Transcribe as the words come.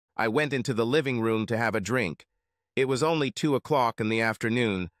I went into the living room to have a drink. It was only 2 o'clock in the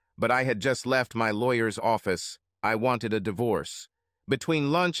afternoon, but I had just left my lawyer's office. I wanted a divorce.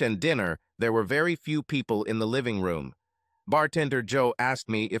 Between lunch and dinner, there were very few people in the living room. Bartender Joe asked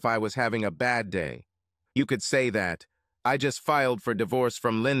me if I was having a bad day. "You could say that. I just filed for divorce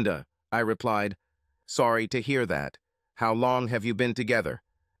from Linda," I replied. "Sorry to hear that. How long have you been together?"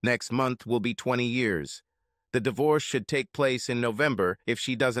 "Next month will be 20 years. The divorce should take place in November if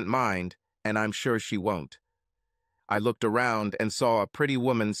she doesn't mind, and I'm sure she won't." I looked around and saw a pretty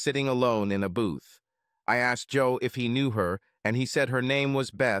woman sitting alone in a booth. I asked Joe if he knew her, and he said her name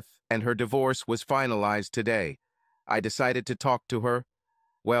was Beth and her divorce was finalized today. I decided to talk to her.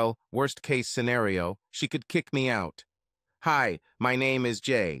 Well, worst case scenario, she could kick me out. "Hi, my name is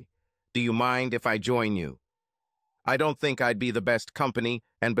Jay. Do you mind if I join you?" "I don't think I'd be the best company,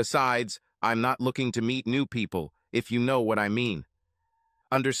 and besides, I'm not looking to meet new people, if you know what I mean."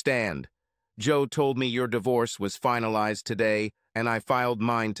 "Understand. Joe told me your divorce was finalized today, and I filed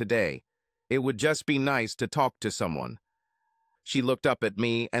mine today. It would just be nice to talk to someone." She looked up at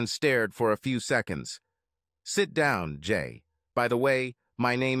me and stared for a few seconds. "Sit down, Jay. By the way,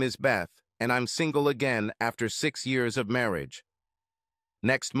 my name is Beth, and I'm single again after 6 years of marriage.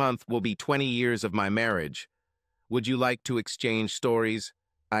 Next month will be 20 years of my marriage. Would you like to exchange stories?"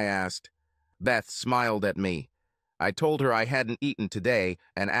 I asked. Beth smiled at me. I told her I hadn't eaten today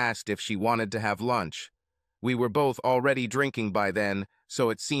and asked if she wanted to have lunch. We were both already drinking by then,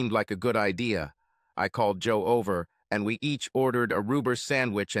 so it seemed like a good idea. I called Joe over, and we each ordered a rhubarb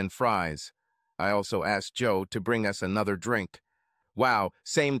sandwich and fries. I also asked Joe to bring us another drink. Wow,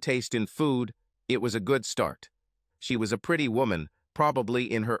 same taste in food. It was a good start. She was a pretty woman,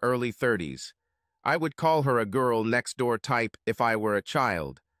 probably in her early 30s. I would call her a girl next door type if I were a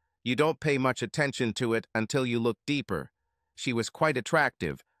child. You don't pay much attention to it until you look deeper. She was quite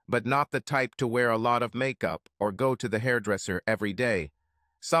attractive, but not the type to wear a lot of makeup or go to the hairdresser every day.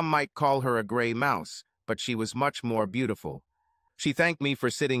 Some might call her a gray mouse, but she was much more beautiful. She thanked me for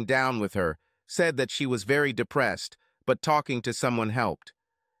sitting down with her, said that she was very depressed, but talking to someone helped.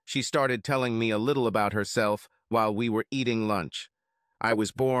 She started telling me a little about herself while we were eating lunch. I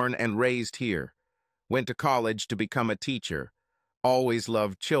was born and raised here. Went to college to become a teacher. Always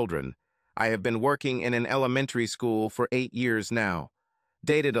loved children. I have been working in an elementary school for 8 years now.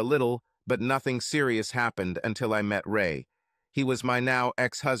 Dated a little, but nothing serious happened until I met Ray. He was my now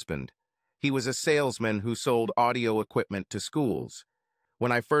ex-husband. He was a salesman who sold audio equipment to schools.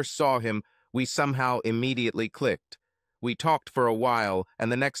 When I first saw him, we somehow immediately clicked. We talked for a while,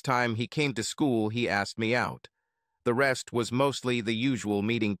 and the next time he came to school, he asked me out. The rest was mostly the usual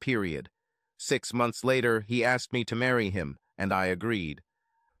meeting period. 6 months later, he asked me to marry him, and I agreed.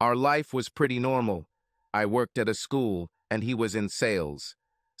 Our life was pretty normal. I worked at a school, and he was in sales.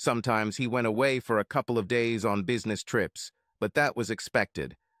 Sometimes he went away for a couple of days on business trips, but that was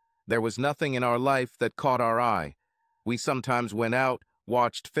expected. There was nothing in our life that caught our eye. We sometimes went out,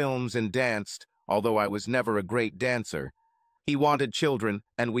 watched films, and danced, although I was never a great dancer. He wanted children,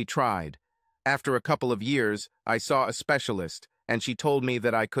 and we tried. After a couple of years, I saw a specialist, and she told me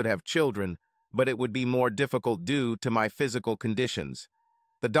that I could have children, but it would be more difficult due to my physical conditions.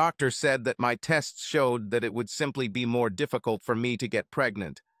 The doctor said that my tests showed that it would simply be more difficult for me to get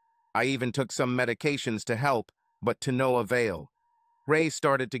pregnant. I even took some medications to help, but to no avail. Ray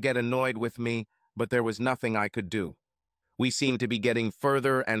started to get annoyed with me, but there was nothing I could do. We seemed to be getting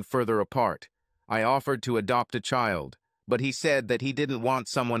further and further apart. I offered to adopt a child, but he said that he didn't want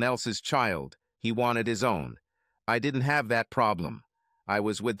someone else's child. He wanted his own. I didn't have that problem. I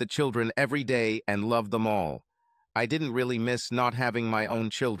was with the children every day and loved them all. I didn't really miss not having my own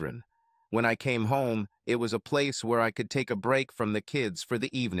children. When I came home, it was a place where I could take a break from the kids for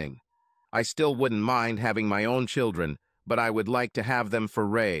the evening. I still wouldn't mind having my own children, but I would like to have them for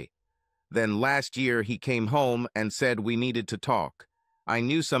Ray. Then last year he came home and said we needed to talk. I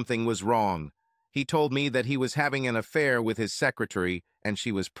knew something was wrong. He told me that he was having an affair with his secretary and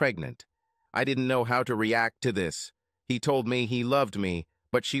she was pregnant. I didn't know how to react to this. He told me he loved me,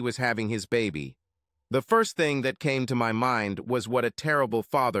 but she was having his baby. The first thing that came to my mind was what a terrible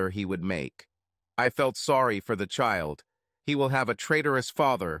father he would make. I felt sorry for the child. He will have a traitorous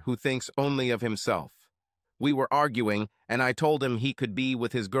father who thinks only of himself. We were arguing, and I told him he could be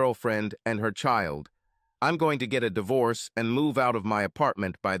with his girlfriend and her child. I'm going to get a divorce and move out of my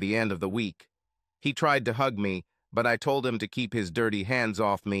apartment by the end of the week. He tried to hug me, but I told him to keep his dirty hands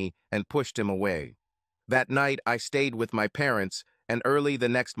off me and pushed him away. That night, I stayed with my parents, and early the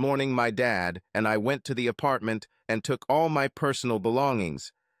next morning my dad and I went to the apartment and took all my personal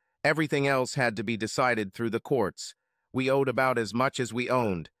belongings. Everything else had to be decided through the courts. We owed about as much as we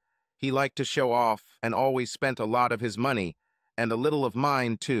owned. He liked to show off and always spent a lot of his money, and a little of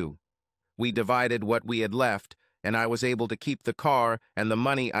mine, too. We divided what we had left, and I was able to keep the car and the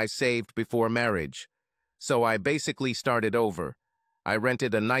money I saved before marriage. So I basically started over. I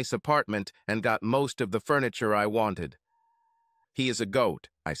rented a nice apartment and got most of the furniture I wanted. He is a goat,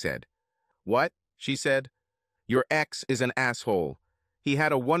 I said. What? She said. Your ex is an asshole. He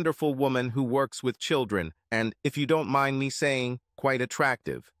had a wonderful woman who works with children, and, if you don't mind me saying, quite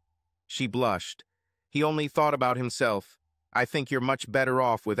attractive. She blushed. He only thought about himself. I think you're much better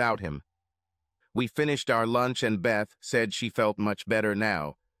off without him. We finished our lunch and Beth said she felt much better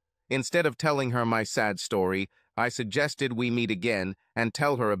now. Instead of telling her my sad story, I suggested we meet again and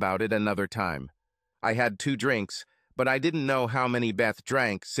tell her about it another time. I had 2 drinks, but I didn't know how many Beth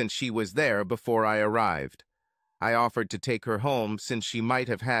drank since she was there before I arrived. I offered to take her home since she might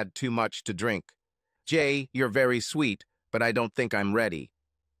have had too much to drink. Jay, you're very sweet, but I don't think I'm ready.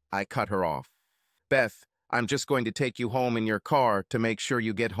 I cut her off. Beth, I'm just going to take you home in your car to make sure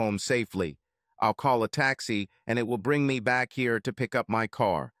you get home safely. I'll call a taxi and it will bring me back here to pick up my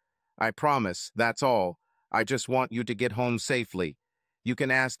car. I promise, that's all. I just want you to get home safely. You can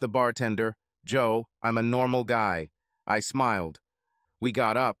ask the bartender. Joe, I'm a normal guy. I smiled. We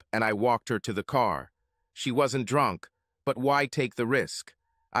got up and I walked her to the car. She wasn't drunk, but why take the risk?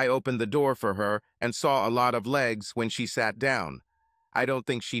 I opened the door for her and saw a lot of legs when she sat down. I don't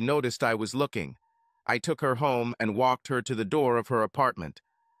think she noticed I was looking. I took her home and walked her to the door of her apartment.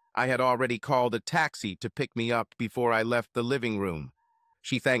 I had already called a taxi to pick me up before I left the living room.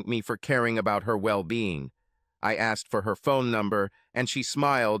 She thanked me for caring about her well-being. I asked for her phone number, and she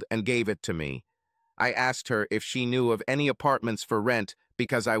smiled and gave it to me. I asked her if she knew of any apartments for rent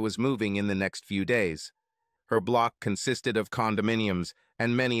because I was moving in the next few days. Her block consisted of condominiums,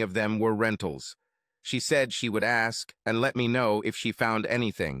 and many of them were rentals. She said she would ask and let me know if she found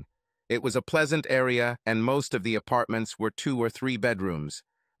anything. It was a pleasant area, and most of the apartments were 2 or 3 bedrooms.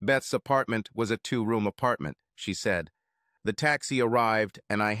 Beth's apartment was a 2-room apartment, she said. The taxi arrived,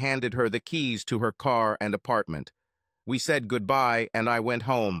 and I handed her the keys to her car and apartment. We said goodbye, and I went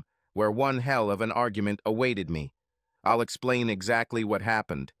home, where one hell of an argument awaited me. I'll explain exactly what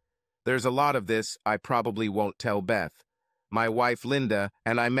happened. There's a lot of this I probably won't tell Beth. My wife, Linda,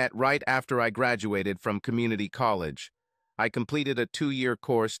 and I met right after I graduated from community college. I completed a 2-year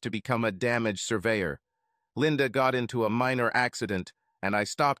course to become a damage surveyor. Linda got into a minor accident, and I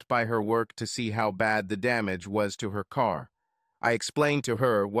stopped by her work to see how bad the damage was to her car. I explained to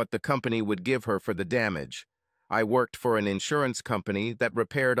her what the company would give her for the damage. I worked for an insurance company that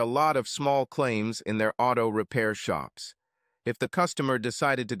repaired a lot of small claims in their auto repair shops. If the customer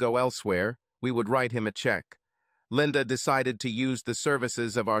decided to go elsewhere, we would write him a check. Linda decided to use the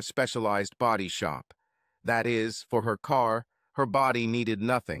services of our specialized body shop. That is, for her car, her body needed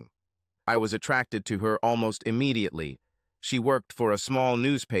nothing. I was attracted to her almost immediately. She worked for a small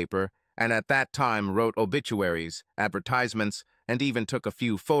newspaper and at that time wrote obituaries, advertisements, and even took a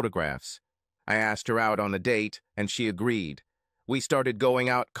few photographs. I asked her out on a date, and she agreed. We started going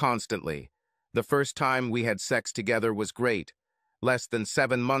out constantly. The first time we had sex together was great. Less than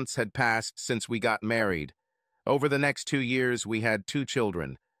 7 months had passed since we got married. Over the next 2 years, we had 2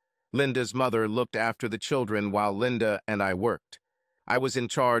 children. Linda's mother looked after the children while Linda and I worked. I was in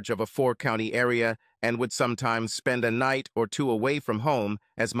charge of a 4-county area and would sometimes spend a night or 2 away from home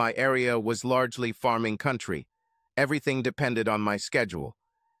as my area was largely farming country. Everything depended on my schedule.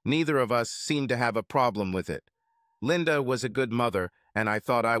 Neither of us seemed to have a problem with it. Linda was a good mother, and I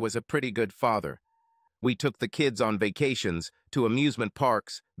thought I was a pretty good father. We took the kids on vacations, to amusement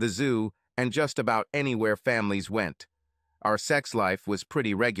parks, the zoo, and just about anywhere families went. Our sex life was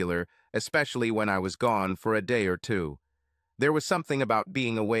pretty regular, especially when I was gone for a day or 2. There was something about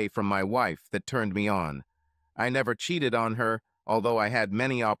being away from my wife that turned me on. I never cheated on her, although I had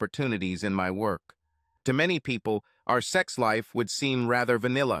many opportunities in my work. To many people, our sex life would seem rather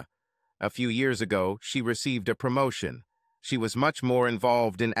vanilla. A few years ago, she received a promotion. She was much more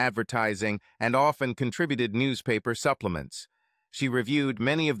involved in advertising and often contributed newspaper supplements. She reviewed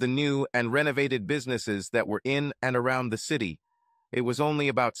many of the new and renovated businesses that were in and around the city. It was only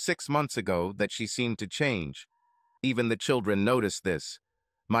about 6 months ago that she seemed to change. Even the children noticed this.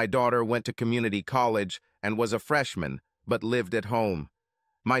 My daughter went to community college and was a freshman, but lived at home.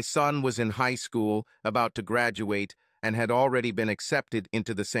 My son was in high school, about to graduate, and had already been accepted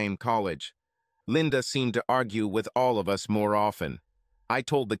into the same college. Linda seemed to argue with all of us more often. I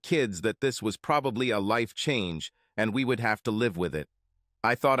told the kids that this was probably a life change, and we would have to live with it.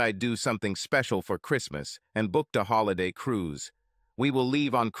 I thought I'd do something special for Christmas and booked a holiday cruise. We will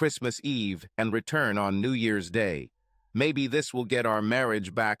leave on Christmas Eve and return on New Year's Day. Maybe this will get our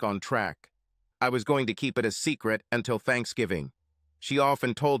marriage back on track. I was going to keep it a secret until Thanksgiving. She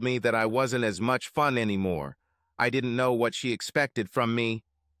often told me that I wasn't as much fun anymore. I didn't know what she expected from me.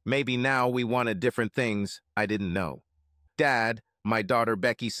 Maybe now we wanted different things I didn't know. Dad, my daughter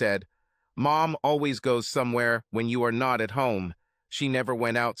Becky said, Mom always goes somewhere when you are not at home. She never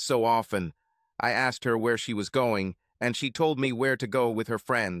went out so often. I asked her where she was going, and she told me where to go with her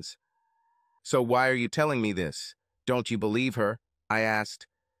friends. So why are you telling me this? Don't you believe her? I asked.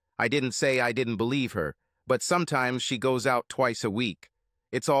 I didn't say I didn't believe her, but sometimes she goes out twice a week.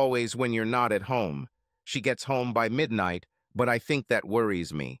 It's always when you're not at home. She gets home by midnight, but I think that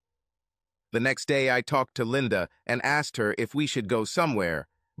worries me. The next day I talked to Linda and asked her if we should go somewhere,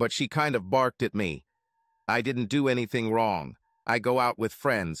 but she kind of barked at me. I didn't do anything wrong. I go out with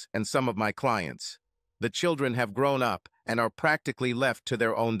friends and some of my clients. The children have grown up and are practically left to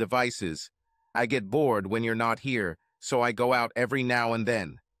their own devices. I get bored when you're not here, so I go out every now and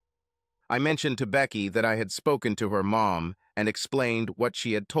then. I mentioned to Becky that I had spoken to her mom and explained what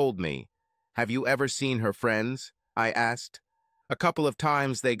she had told me. Have you ever seen her friends? I asked. A couple of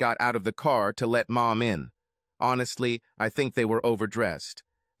times they got out of the car to let Mom in. Honestly, I think they were overdressed.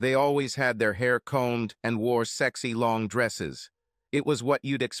 They always had their hair combed and wore sexy long dresses. It was what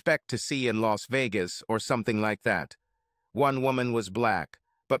you'd expect to see in Las Vegas or something like that. One woman was black,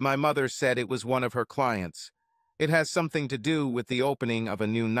 but my mother said it was one of her clients. It has something to do with the opening of a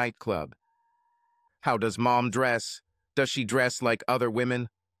new nightclub. How does Mom dress? Does she dress like other women?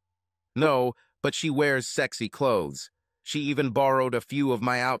 No, but she wears sexy clothes. She even borrowed a few of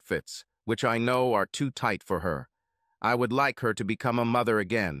my outfits, which I know are too tight for her. I would like her to become a mother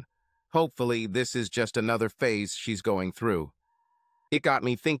again. Hopefully, this is just another phase she's going through. It got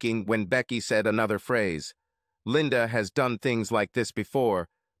me thinking when Becky said another phrase. Linda has done things like this before,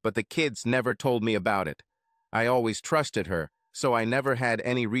 but the kids never told me about it. I always trusted her, so I never had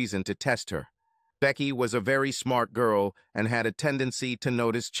any reason to test her. Becky was a very smart girl and had a tendency to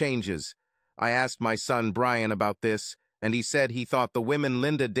notice changes. I asked my son Brian about this, and he said he thought the women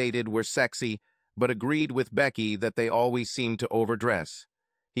Linda dated were sexy, but agreed with Becky that they always seemed to overdress.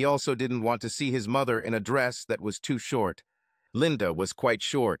 He also didn't want to see his mother in a dress that was too short. Linda was quite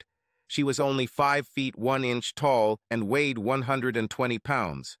short. She was only 5 feet 1 inch tall and weighed 120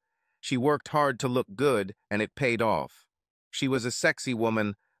 pounds. She worked hard to look good, and it paid off. She was a sexy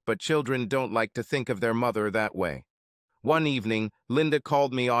woman, but children don't like to think of their mother that way. One evening, Linda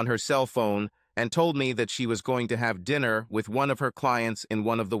called me on her cell phone and told me that she was going to have dinner with one of her clients in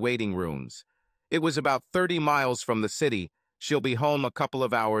one of the waiting rooms. It was about 30 miles from the city. She'll be home a couple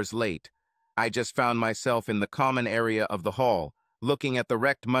of hours late. I just found myself in the common area of the hall, looking at the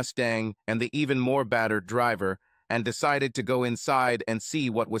wrecked Mustang and the even more battered driver, and decided to go inside and see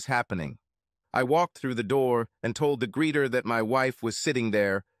what was happening. I walked through the door and told the greeter that my wife was sitting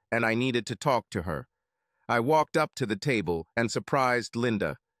there and I needed to talk to her. I walked up to the table and surprised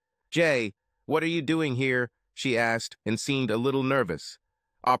Linda. "Jay, what are you doing here?" she asked and seemed a little nervous.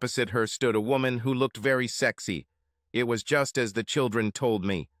 Opposite her stood a woman who looked very sexy. It was just as the children told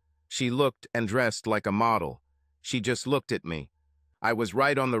me. She looked and dressed like a model. She just looked at me. I was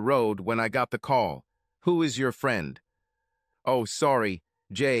right on the road when I got the call. "Who is your friend?" "Oh, sorry,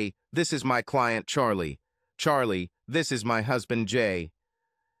 Jay, this is my client Charlie. Charlie, this is my husband Jay."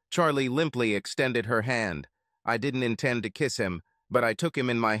 Charlie limply extended her hand. I didn't intend to kiss him, but I took him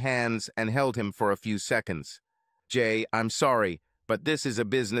in my hands and held him for a few seconds. "Jay, I'm sorry, but this is a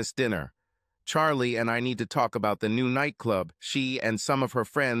business dinner. Charlie and I need to talk about the new nightclub she and some of her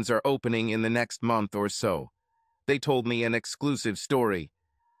friends are opening in the next month or so. They told me an exclusive story.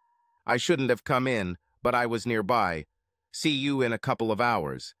 I shouldn't have come in, but I was nearby. See you in a couple of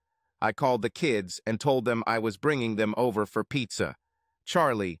hours." I called the kids and told them I was bringing them over for pizza.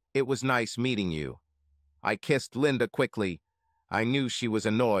 "Charlie, it was nice meeting you." I kissed Linda quickly. I knew she was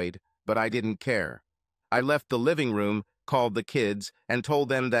annoyed, but I didn't care. I left the living room, called the kids, and told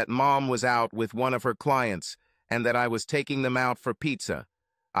them that Mom was out with one of her clients and that I was taking them out for pizza.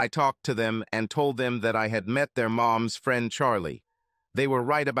 I talked to them and told them that I had met their mom's friend Charlie. They were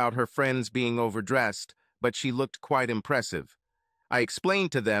right about her friends being overdressed, but she looked quite impressive. I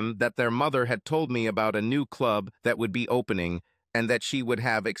explained to them that their mother had told me about a new club that would be opening and that she would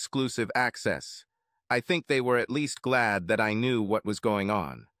have exclusive access. I think they were at least glad that I knew what was going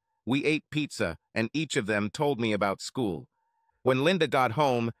on. We ate pizza, and each of them told me about school. When Linda got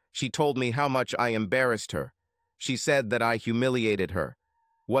home, she told me how much I embarrassed her. She said that I humiliated her.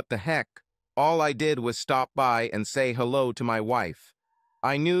 What the heck? All I did was stop by and say hello to my wife.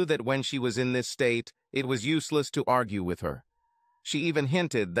 I knew that when she was in this state, it was useless to argue with her. She even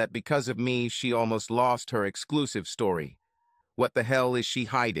hinted that because of me, she almost lost her exclusive story. What the hell is she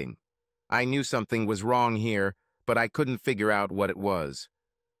hiding? I knew something was wrong here, but I couldn't figure out what it was.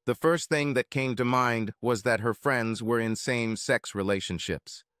 The first thing that came to mind was that her friends were in same-sex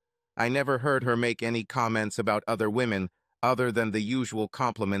relationships. I never heard her make any comments about other women other than the usual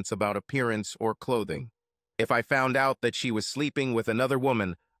compliments about appearance or clothing. If I found out that she was sleeping with another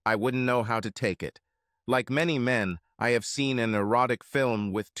woman, I wouldn't know how to take it. Like many men, I have seen an erotic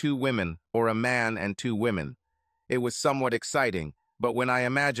film with two women or a man and two women. It was somewhat exciting, but when I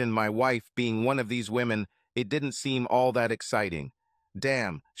imagined my wife being one of these women, it didn't seem all that exciting.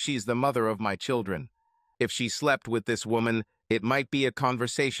 Damn, she's the mother of my children. If she slept with this woman, it might be a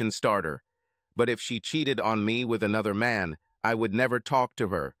conversation starter. But if she cheated on me with another man, I would never talk to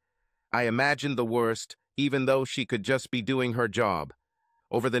her. I imagined the worst, even though she could just be doing her job.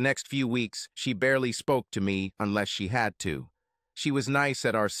 Over the next few weeks, she barely spoke to me unless she had to. She was nice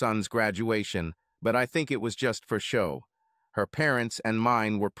at our son's graduation, but I think it was just for show. Her parents and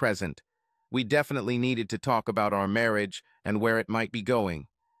mine were present. We definitely needed to talk about our marriage and where it might be going.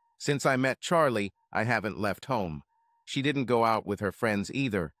 Since I met Charlie, I haven't left home. She didn't go out with her friends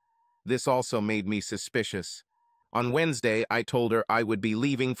either. This also made me suspicious. On Wednesday, I told her I would be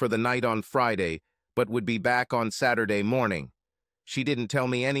leaving for the night on Friday, but would be back on Saturday morning. She didn't tell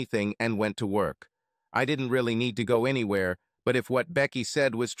me anything and went to work. I didn't really need to go anywhere, but if what Becky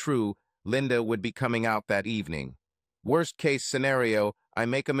said was true, Linda would be coming out that evening. Worst case scenario, I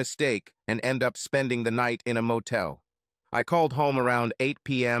make a mistake and end up spending the night in a motel. I called home around 8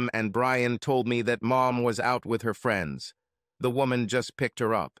 p.m. and Brian told me that Mom was out with her friends. The woman just picked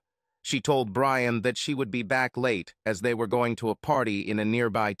her up. She told Brian that she would be back late as they were going to a party in a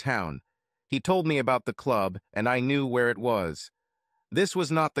nearby town. He told me about the club, and I knew where it was. This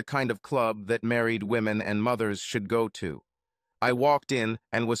was not the kind of club that married women and mothers should go to. I walked in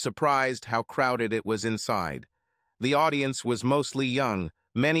and was surprised how crowded it was inside. The audience was mostly young,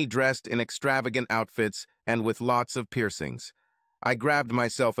 many dressed in extravagant outfits and with lots of piercings. I grabbed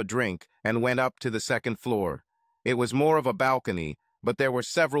myself a drink and went up to the second floor. It was more of a balcony, but there were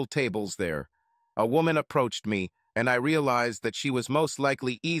several tables there. A woman approached me, and I realized that she was most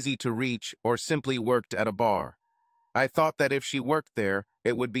likely easy to reach or simply worked at a bar. I thought that if she worked there,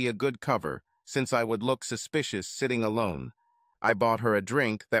 it would be a good cover, since I would look suspicious sitting alone. I bought her a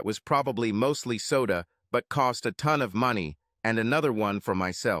drink that was probably mostly soda, but cost a ton of money, and another one for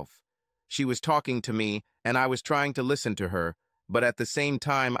myself. She was talking to me, and I was trying to listen to her, but at the same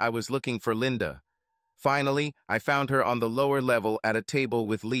time I was looking for Linda. Finally, I found her on the lower level at a table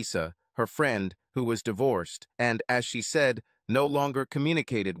with Lisa, her friend, who was divorced, and, as she said, no longer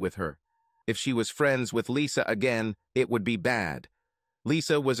communicated with her. If she was friends with Lisa again, it would be bad.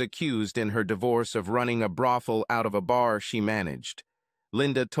 Lisa was accused in her divorce of running a brothel out of a bar she managed.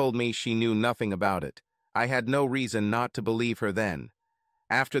 Linda told me she knew nothing about it. I had no reason not to believe her then.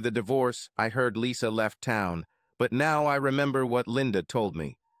 After the divorce, I heard Lisa left town, but now I remember what Linda told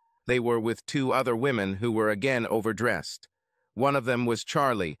me. They were with two other women who were again overdressed. One of them was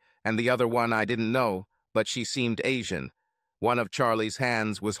Charlie, and the other one I didn't know, but she seemed Asian. One of Charlie's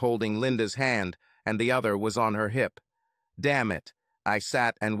hands was holding Linda's hand, and the other was on her hip. Damn it, I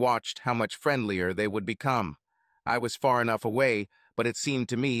sat and watched how much friendlier they would become. I was far enough away, but it seemed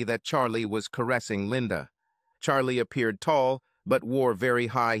to me that Charlie was caressing Linda. Charlie appeared tall, but wore very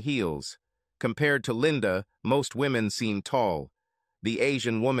high heels. Compared to Linda, most women seemed tall. The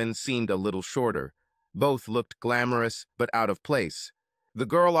Asian woman seemed a little shorter. Both looked glamorous, but out of place. The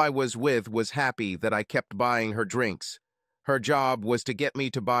girl I was with was happy that I kept buying her drinks. Her job was to get me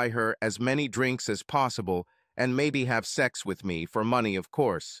to buy her as many drinks as possible and maybe have sex with me for money, of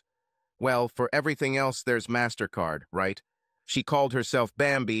course. Well, for everything else there's MasterCard, right? She called herself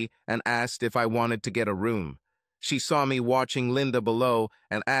Bambi and asked if I wanted to get a room. She saw me watching Linda below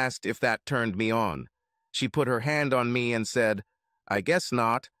and asked if that turned me on. She put her hand on me and said, "I guess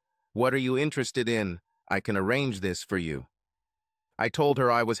not. What are you interested in? I can arrange this for you." I told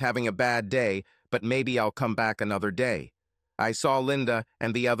her I was having a bad day, but maybe I'll come back another day. I saw Linda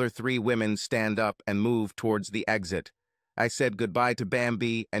and the other three women stand up and move towards the exit. I said goodbye to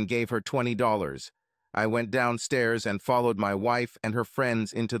Bambi and gave her $20. I went downstairs and followed my wife and her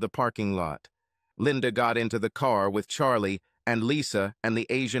friends into the parking lot. Linda got into the car with Charlie, and Lisa and the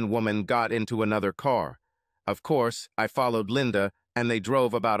Asian woman got into another car. Of course, I followed Linda, and they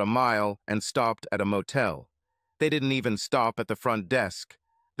drove about a mile and stopped at a motel. They didn't even stop at the front desk.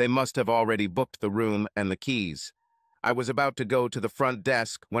 They must have already booked the room and the keys. I was about to go to the front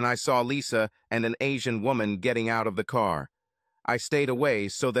desk when I saw Lisa and an Asian woman getting out of the car. I stayed away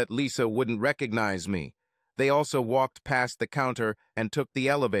so that Lisa wouldn't recognize me. They also walked past the counter and took the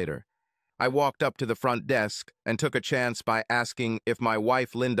elevator. I walked up to the front desk and took a chance by asking if my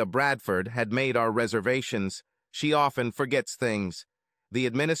wife Linda Bradford had made our reservations. She often forgets things. The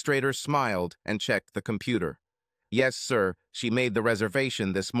administrator smiled and checked the computer. Yes, sir, she made the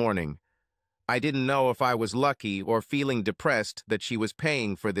reservation this morning. I didn't know if I was lucky or feeling depressed that she was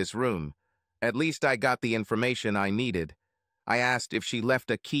paying for this room. At least I got the information I needed. I asked if she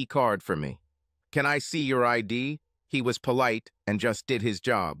left a key card for me. Can I see your ID? He was polite and just did his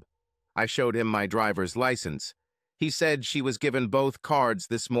job. I showed him my driver's license. He said she was given both cards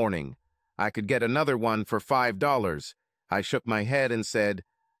this morning. I could get another one for $5. I shook my head and said,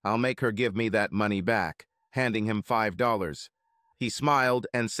 I'll make her give me that money back, handing him $5. He smiled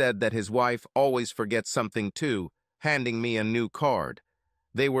and said that his wife always forgets something too, handing me a new card.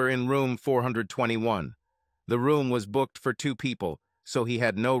 They were in room 421. The room was booked for 2 people, so he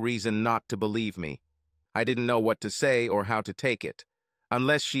had no reason not to believe me. I didn't know what to say or how to take it.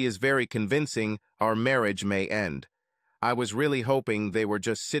 Unless she is very convincing, our marriage may end. I was really hoping they were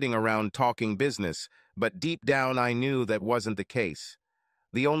just sitting around talking business, but deep down I knew that wasn't the case.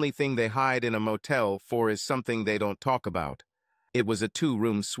 The only thing they hide in a motel for is something they don't talk about. It was a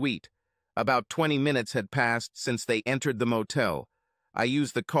 2-room suite. About 20 minutes had passed since they entered the motel. I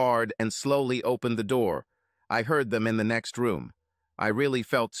used the card and slowly opened the door. I heard them in the next room. I really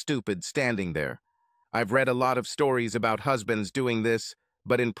felt stupid standing there. I've read a lot of stories about husbands doing this,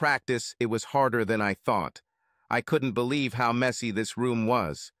 but in practice it was harder than I thought. I couldn't believe how messy this room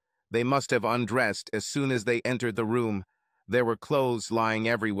was. They must have undressed as soon as they entered the room. There were clothes lying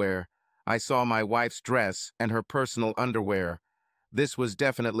everywhere. I saw my wife's dress and her personal underwear. This was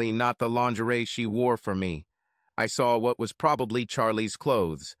definitely not the lingerie she wore for me. I saw what was probably Charlie's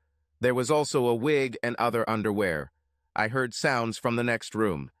clothes. There was also a wig and other underwear. I heard sounds from the next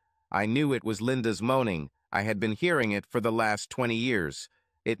room. I knew it was Linda's moaning. I had been hearing it for the last 20 years.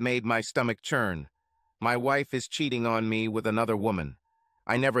 It made my stomach churn. My wife is cheating on me with another woman.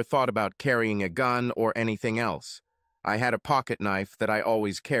 I never thought about carrying a gun or anything else. I had a pocket knife that I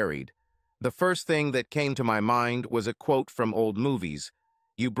always carried. The first thing that came to my mind was a quote from old movies.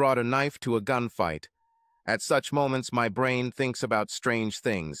 You brought a knife to a gunfight. At such moments, my brain thinks about strange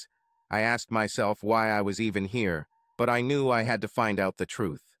things. I asked myself why I was even here, but I knew I had to find out the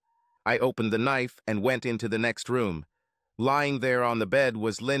truth. I opened the knife and went into the next room. Lying there on the bed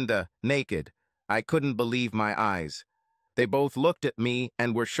was Linda, naked. I couldn't believe my eyes. They both looked at me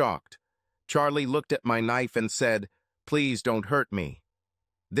and were shocked. Charlie looked at my knife and said, "Please don't hurt me."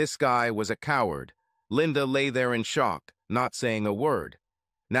 This guy was a coward. Linda lay there in shock, not saying a word.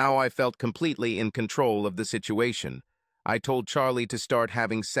 Now I felt completely in control of the situation. I told Charlie to start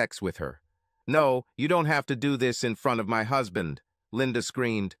having sex with her. "No, you don't have to do this in front of my husband," Linda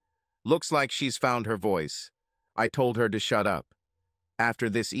screamed. "Looks like she's found her voice." I told her to shut up.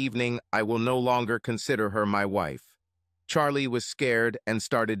 After this evening, I will no longer consider her my wife. Charlie was scared and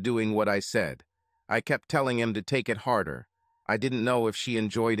started doing what I said. I kept telling him to take it harder. I didn't know if she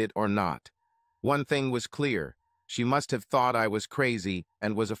enjoyed it or not. One thing was clear. She must have thought I was crazy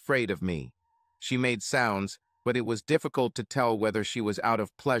and was afraid of me. She made sounds, but it was difficult to tell whether she was out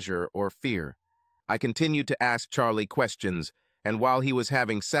of pleasure or fear. I continued to ask Charlie questions, and while he was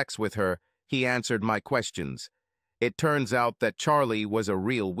having sex with her, he answered my questions. It turns out that Charlie was a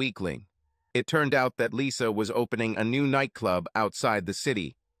real weakling. It turned out that Lisa was opening a new nightclub outside the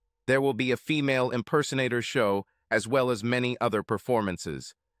city. There will be a female impersonator show as well as many other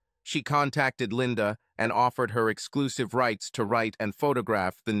performances. She contacted Linda and offered her exclusive rights to write and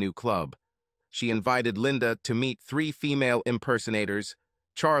photograph the new club. She invited Linda to meet 3 female impersonators,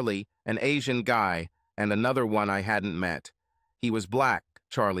 Charlie, an Asian guy, and another one I hadn't met. He was black,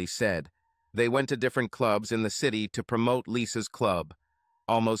 Charlie said. They went to different clubs in the city to promote Lisa's club.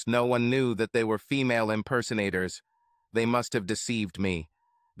 Almost no one knew that they were female impersonators. They must have deceived me.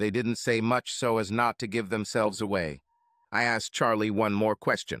 They didn't say much so as not to give themselves away. I asked Charlie one more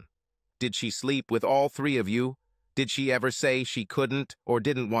question. Did she sleep with all 3 of you? Did she ever say she couldn't or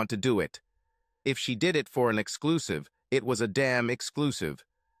didn't want to do it? If she did it for an exclusive, it was a damn exclusive.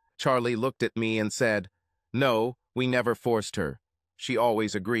 Charlie looked at me and said, "No, we never forced her. She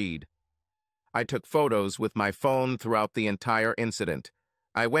always agreed." I took photos with my phone throughout the entire incident.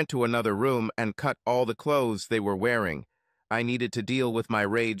 I went to another room and cut all the clothes they were wearing. I needed to deal with my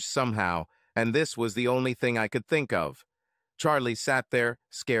rage somehow, and this was the only thing I could think of. Charlie sat there,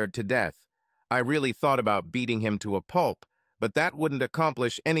 scared to death. I really thought about beating him to a pulp, but that wouldn't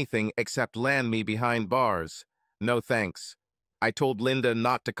accomplish anything except land me behind bars. No thanks. I told Linda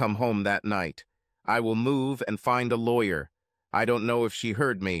not to come home that night. I will move and find a lawyer. I don't know if she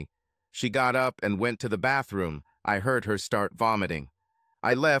heard me. She got up and went to the bathroom. I heard her start vomiting.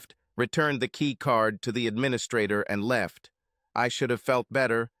 I left, returned the key card to the administrator and left. I should have felt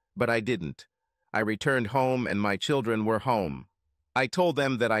better, but I didn't. I returned home and my children were home. I told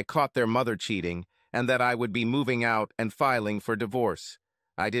them that I caught their mother cheating and that I would be moving out and filing for divorce.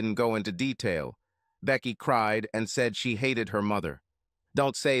 I didn't go into detail. Becky cried and said she hated her mother.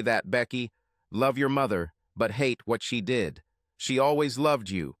 Don't say that, Becky. Love your mother, but hate what she did. She always loved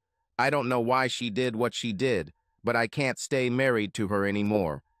you. I don't know why she did what she did, but I can't stay married to her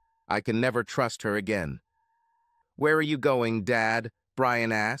anymore. I can never trust her again. Where are you going, Dad?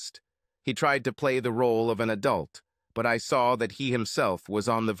 Brian asked. He tried to play the role of an adult, but I saw that he himself was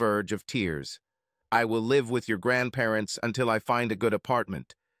on the verge of tears. I will live with your grandparents until I find a good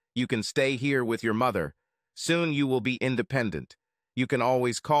apartment. You can stay here with your mother. Soon you will be independent. You can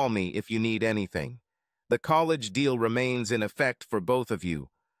always call me if you need anything. The college deal remains in effect for both of you.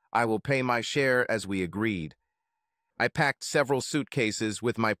 I will pay my share as we agreed. I packed several suitcases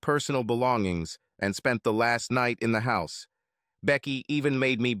with my personal belongings and spent the last night in the house. Becky even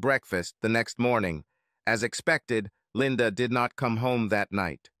made me breakfast the next morning. As expected, Linda did not come home that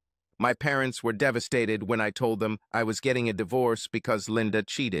night. My parents were devastated when I told them I was getting a divorce because Linda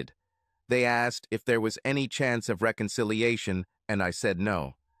cheated. They asked if there was any chance of reconciliation, and I said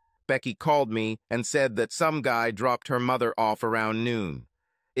no. Becky called me and said that some guy dropped her mother off around noon.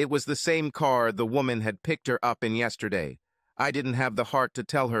 It was the same car the woman had picked her up in yesterday. I didn't have the heart to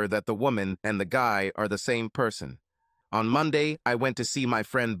tell her that the woman and the guy are the same person. On Monday, I went to see my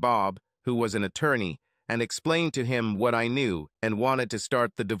friend Bob, who was an attorney, and explained to him what I knew and wanted to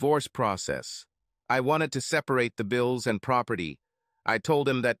start the divorce process. I wanted to separate the bills and property. I told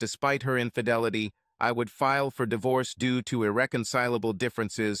him that despite her infidelity, I would file for divorce due to irreconcilable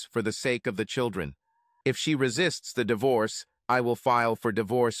differences for the sake of the children. If she resists the divorce, I will file for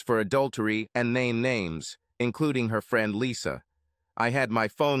divorce for adultery and name names, including her friend Lisa. I had my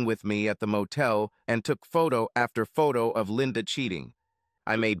phone with me at the motel and took photo after photo of Linda cheating.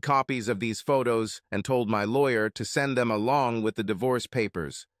 I made copies of these photos and told my lawyer to send them along with the divorce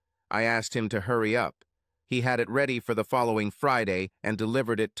papers. I asked him to hurry up. He had it ready for the following Friday and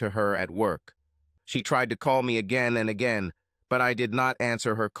delivered it to her at work. She tried to call me again and again, but I did not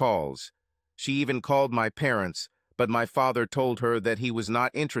answer her calls. She even called my parents, but my father told her that he was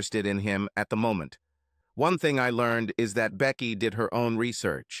not interested in him at the moment. One thing I learned is that Becky did her own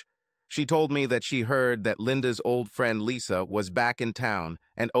research. She told me that she heard that Linda's old friend Lisa was back in town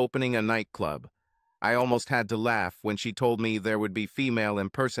and opening a nightclub. I almost had to laugh when she told me there would be female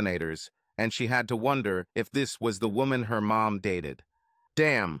impersonators, and she had to wonder if this was the woman her mom dated.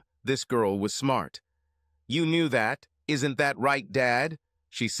 Damn, this girl was smart. You knew that, isn't that right, Dad?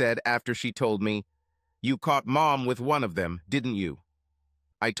 She said after she told me. You caught Mom with one of them, didn't you?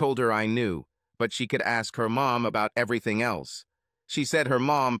 I told her I knew, but she could ask her mom about everything else. She said her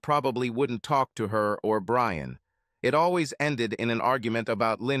mom probably wouldn't talk to her or Brian. It always ended in an argument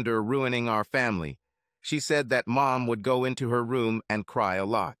about Linda ruining our family. She said that Mom would go into her room and cry a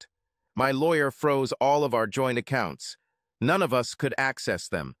lot. My lawyer froze all of our joint accounts. None of us could access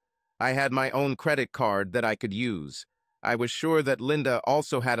them. I had my own credit card that I could use. I was sure that Linda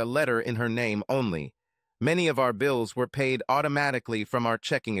also had a letter in her name only. Many of our bills were paid automatically from our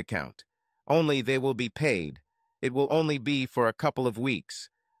checking account. Only they will be paid. It will only be for a couple of weeks.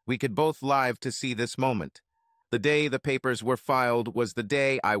 We could both live to see this moment. The day the papers were filed was the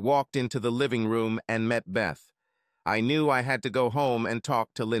day I walked into the living room and met Beth. I knew I had to go home and talk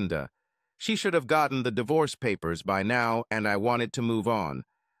to Linda. She should have gotten the divorce papers by now, and I wanted to move on.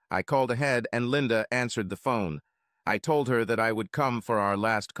 I called ahead and Linda answered the phone. I told her that I would come for our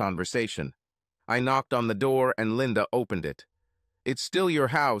last conversation. I knocked on the door and Linda opened it. It's still your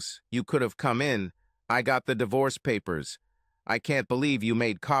house. You could have come in. I got the divorce papers. I can't believe you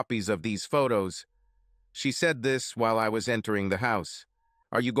made copies of these photos. She said this while I was entering the house.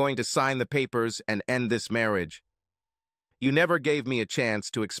 Are you going to sign the papers and end this marriage? You never gave me a chance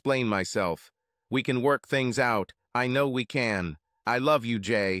to explain myself. We can work things out. I know we can. I love you,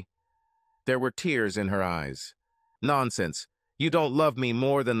 Jay. There were tears in her eyes. Nonsense. You don't love me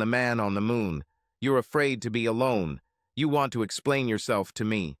more than the man on the moon. You're afraid to be alone. You want to explain yourself to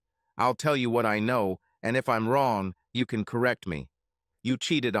me. I'll tell you what I know, and if I'm wrong, you can correct me. You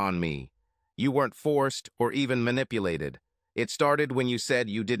cheated on me. You weren't forced or even manipulated. It started when you said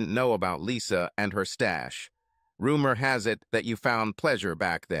you didn't know about Lisa and her stash. Rumor has it that you found pleasure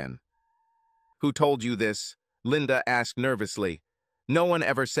back then. Who told you this? Linda asked nervously. No one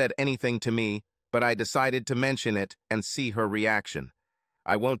ever said anything to me, but I decided to mention it and see her reaction.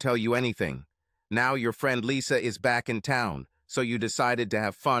 I won't tell you anything. Now your friend Lisa is back in town, So you decided to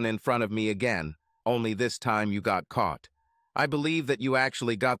have fun in front of me again, only this time you got caught. I believe that you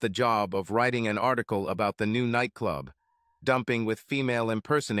actually got the job of writing an article about the new nightclub. Dumping with female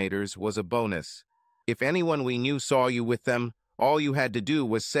impersonators was a bonus. If anyone we knew saw you with them, all you had to do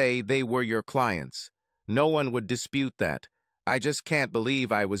was say they were your clients. No one would dispute that. I just can't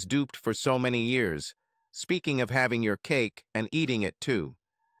believe I was duped for so many years. Speaking of having your cake and eating it too.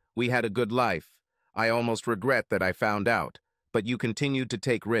 We had a good life. I almost regret that I found out, but you continued to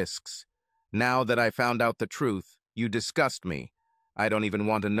take risks. Now that I found out the truth, you disgust me. I don't even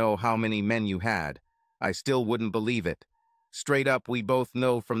want to know how many men you had. I still wouldn't believe it. Straight up, we both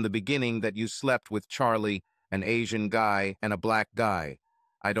know from the beginning that you slept with Charlie, an Asian guy, and a black guy.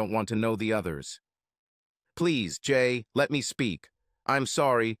 I don't want to know the others. Please, Jay, let me speak. I'm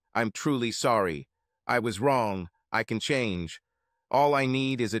sorry. I'm truly sorry. I was wrong. I can change. All I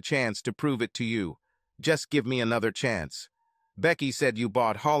need is a chance to prove it to you. Just give me another chance. Becky said you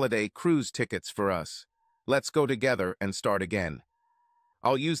bought holiday cruise tickets for us. Let's go together and start again.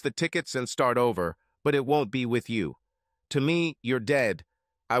 I'll use the tickets and start over, but it won't be with you. To me, you're dead.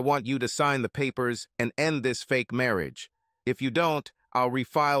 I want you to sign the papers and end this fake marriage. If you don't, I'll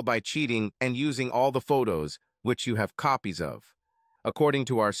refile by cheating and using all the photos, which you have copies of. According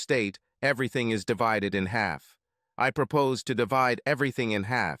to our state, everything is divided in half. I propose to divide everything in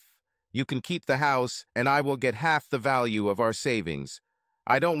half. You can keep the house, and I will get half the value of our savings.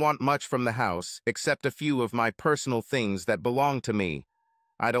 I don't want much from the house, except a few of my personal things that belong to me.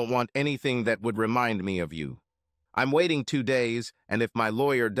 I don't want anything that would remind me of you. I'm waiting 2 days, and if my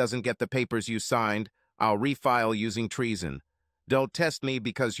lawyer doesn't get the papers you signed, I'll refile using treason. Don't test me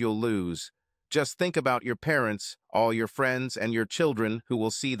because you'll lose. Just think about your parents, all your friends, and your children who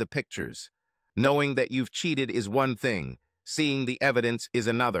will see the pictures. Knowing that you've cheated is one thing. Seeing the evidence is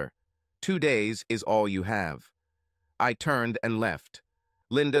another. 2 days is all you have. I turned and left.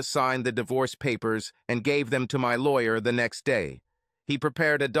 Linda signed the divorce papers and gave them to my lawyer the next day. He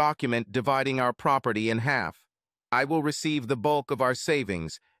prepared a document dividing our property in half. I will receive the bulk of our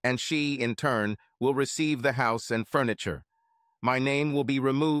savings, and she, in turn, will receive the house and furniture. My name will be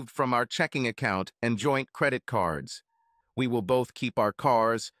removed from our checking account and joint credit cards. We will both keep our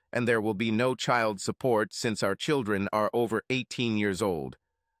cars, and there will be no child support since our children are over 18 years old.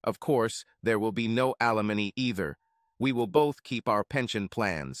 Of course, there will be no alimony either. We will both keep our pension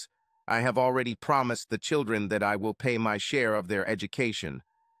plans. I have already promised the children that I will pay my share of their education.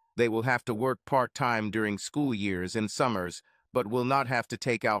 They will have to work part-time during school years and summers, but will not have to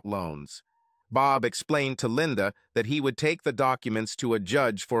take out loans. Bob explained to Linda that he would take the documents to a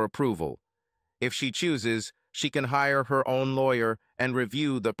judge for approval. If she chooses, she can hire her own lawyer and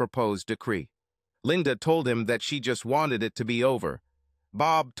review the proposed decree. Linda told him that she just wanted it to be over.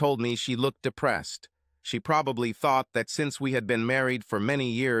 Bob told me she looked depressed. She probably thought that since we had been married for many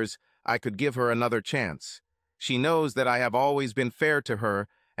years, I could give her another chance. She knows that I have always been fair to her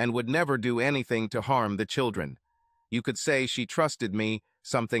and would never do anything to harm the children. You could say she trusted me,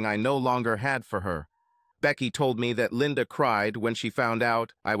 something I no longer had for her. Becky told me that Linda cried when she found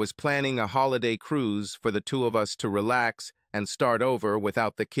out I was planning a holiday cruise for the two of us to relax and start over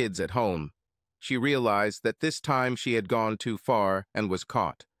without the kids at home. She realized that this time she had gone too far and was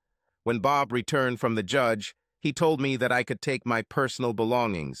caught. When Bob returned from the judge, he told me that I could take my personal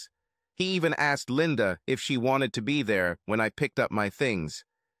belongings. He even asked Linda if she wanted to be there when I picked up my things.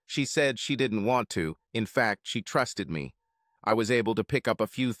 She said she didn't want to. In fact, she trusted me. I was able to pick up a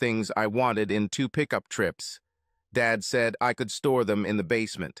few things I wanted in 2 pickup trips. Dad said I could store them in the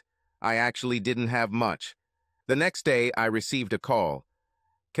basement. I actually didn't have much. The next day, I received a call.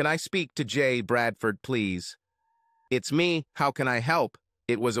 "Can I speak to Jay Bradford, please?" "It's me. How can I help?"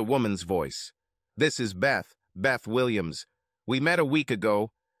 It was a woman's voice. "This is Beth Williams. We met a week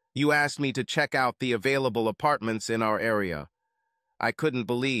ago. You asked me to check out the available apartments in our area." I couldn't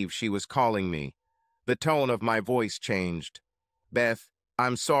believe she was calling me. The tone of my voice changed. "Beth,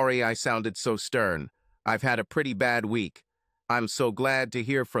 I'm sorry I sounded so stern. I've had a pretty bad week. I'm so glad to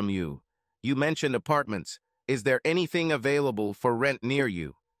hear from you. You mentioned apartments. Is there anything available for rent near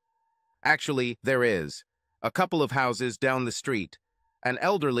you?" Actually, there is. A couple of houses down the street. An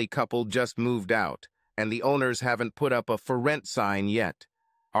elderly couple just moved out, and the owners haven't put up a for rent sign yet.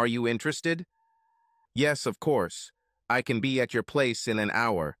 Are you interested? Yes, of course. I can be at your place in an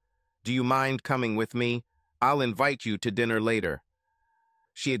hour. Do you mind coming with me? I'll invite you to dinner later.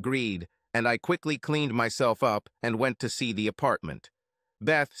 She agreed, and I quickly cleaned myself up and went to see the apartment.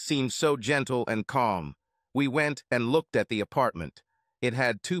 Beth seemed so gentle and calm. We went and looked at the apartment. It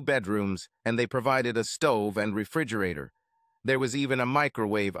had 2 bedrooms, and they provided a stove and refrigerator. There was even a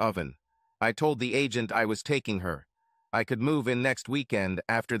microwave oven. I told the agent I was taking her. I could move in next weekend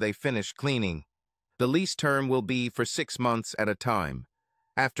after they finish cleaning. The lease term will be for 6 months at a time.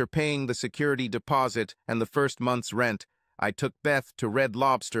 After paying the security deposit and the first month's rent, I took Beth to Red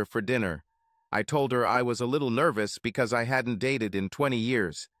Lobster for dinner. I told her I was a little nervous because I hadn't dated in 20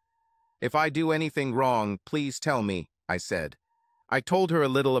 years. "If I do anything wrong, please tell me," I said. I told her a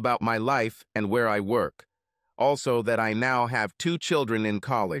little about my life and where I work. Also that I now have 2 children in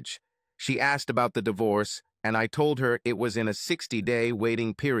college. She asked about the divorce, and I told her it was in a 60-day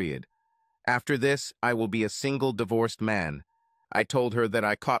waiting period. After this, I will be a single divorced man. I told her that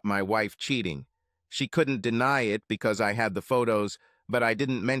I caught my wife cheating. She couldn't deny it because I had the photos, but I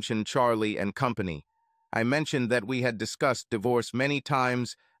didn't mention Charlie and company. I mentioned that we had discussed divorce many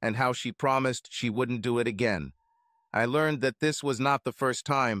times and how she promised she wouldn't do it again. I learned that this was not the first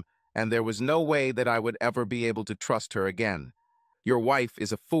time, and there was no way that I would ever be able to trust her again. "Your wife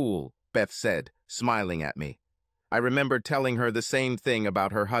is a fool," Beth said, smiling at me. I remembered telling her the same thing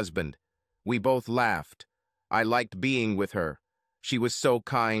about her husband. We both laughed. I liked being with her. She was so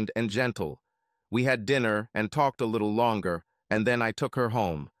kind and gentle. We had dinner and talked a little longer, and then I took her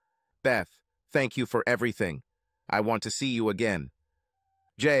home. "Beth, thank you for everything. I want to see you again.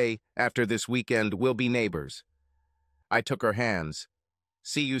 Jay, after this weekend, we'll be neighbors." I took her hands.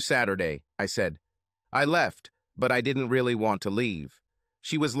 "See you Saturday," I said. I left, but I didn't really want to leave.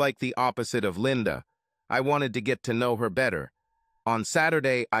 She was like the opposite of Linda. I wanted to get to know her better. On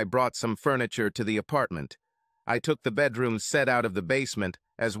Saturday, I brought some furniture to the apartment. I took the bedroom set out of the basement,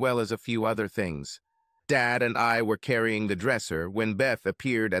 as well as a few other things. Dad and I were carrying the dresser when Beth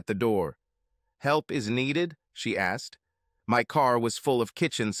appeared at the door. "Help is needed?" she asked. My car was full of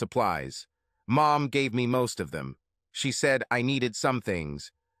kitchen supplies. Mom gave me most of them. She said I needed some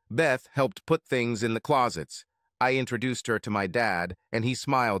things. Beth helped put things in the closets. I introduced her to my dad, and he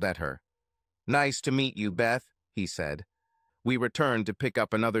smiled at her. "Nice to meet you, Beth," he said. We returned to pick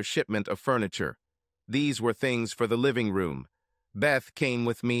up another shipment of furniture. These were things for the living room. Beth came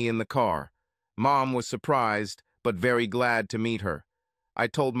with me in the car. Mom was surprised, but very glad to meet her. I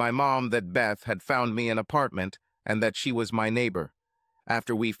told my mom that Beth had found me an apartment and that she was my neighbor.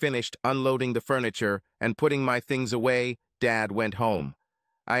 After we finished unloading the furniture and putting my things away, Dad went home.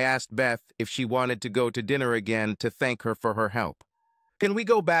 I asked Beth if she wanted to go to dinner again to thank her for her help. "Can we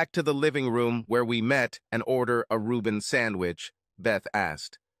go back to the living room where we met and order a Reuben sandwich?" Beth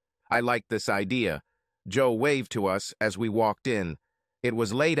asked. I liked this idea. Joe waved to us as we walked in. It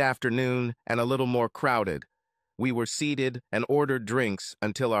was late afternoon and a little more crowded. We were seated and ordered drinks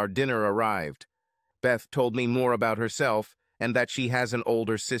until our dinner arrived. Beth told me more about herself and that she has an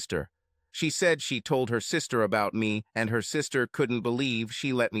older sister. She said she told her sister about me, and her sister couldn't believe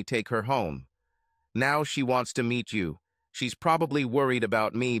she let me take her home. Now she wants to meet you. She's probably worried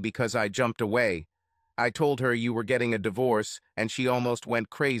about me because I jumped away. I told her you were getting a divorce, and she almost went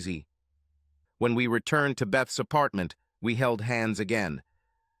crazy. When we returned to Beth's apartment, we held hands again.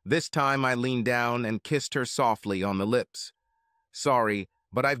 This time I leaned down and kissed her softly on the lips. "Sorry,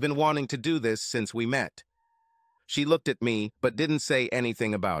 but I've been wanting to do this since we met." She looked at me, but didn't say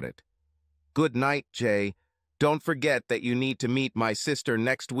anything about it. "Good night, Jay. Don't forget that you need to meet my sister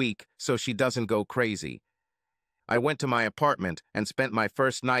next week so she doesn't go crazy." I went to my apartment and spent my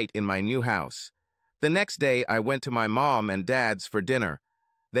first night in my new house. The next day, I went to my mom and dad's for dinner.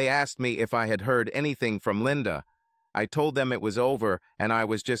 They asked me if I had heard anything from Linda. I told them it was over and I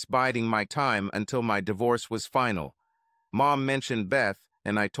was just biding my time until my divorce was final. Mom mentioned Beth,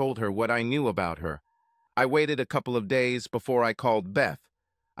 and I told her what I knew about her. I waited a couple of days before I called Beth.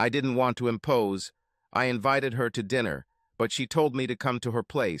 I didn't want to impose. I invited her to dinner, but she told me to come to her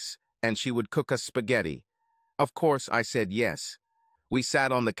place, and she would cook us spaghetti. Of course, I said yes. We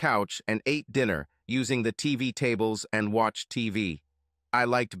sat on the couch and ate dinner, using the TV tables, and watched TV. I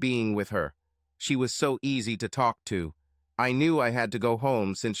liked being with her. She was so easy to talk to. I knew I had to go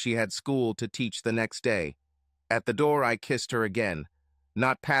home since she had school to teach the next day. At the door, I kissed her again.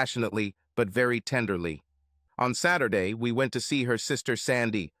 Not passionately, but very tenderly. On Saturday, we went to see her sister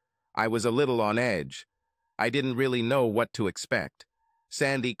Sandy. I was a little on edge. I didn't really know what to expect.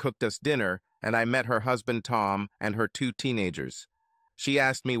 Sandy cooked us dinner, and I met her husband Tom and her 2 teenagers. She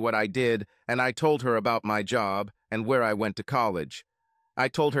asked me what I did, and I told her about my job and where I went to college. I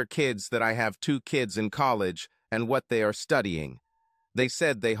told her kids that I have 2 kids in college and what they are studying. They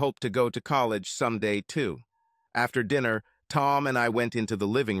said they hope to go to college someday too. After dinner, Tom and I went into the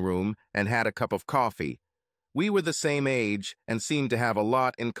living room and had a cup of coffee. We were the same age and seemed to have a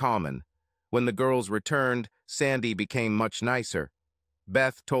lot in common. When the girls returned, Sandy became much nicer.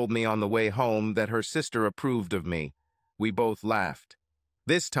 Beth told me on the way home that her sister approved of me. We both laughed.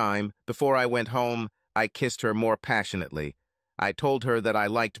 This time, before I went home, I kissed her more passionately. I told her that I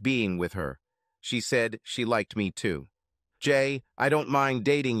liked being with her. She said she liked me too. Jay, I don't mind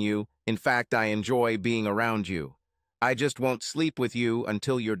dating you. In fact, I enjoy being around you. I just won't sleep with you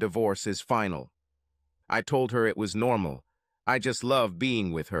until your divorce is final. I told her it was normal. I just love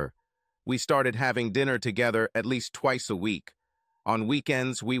being with her. We started having dinner together at least twice a week. On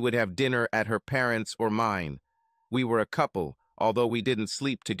weekends, we would have dinner at her parents' or mine. We were a couple, although we didn't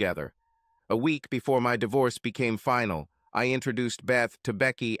sleep together. A week before my divorce became final, I introduced Beth to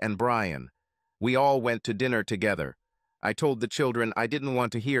Becky and Brian. We all went to dinner together. I told the children I didn't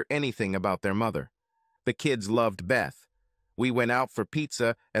want to hear anything about their mother. The kids loved Beth. We went out for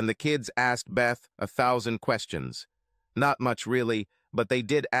pizza, and the kids asked Beth 1,000 questions. Not much really, but they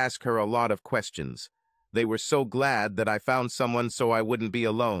did ask her a lot of questions. They were so glad that I found someone so I wouldn't be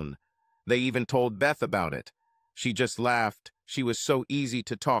alone. They even told Beth about it. She just laughed. She was so easy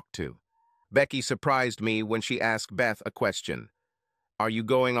to talk to. Becky surprised me when she asked Beth a question. Are you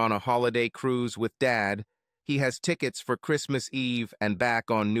going on a holiday cruise with Dad? He has tickets for Christmas Eve and back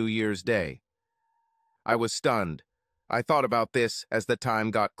on New Year's Day. I was stunned. I thought about this as the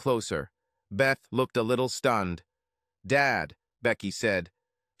time got closer. Beth looked a little stunned. Dad, Becky said.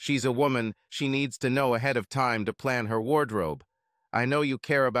 She's a woman. She needs to know ahead of time to plan her wardrobe. I know you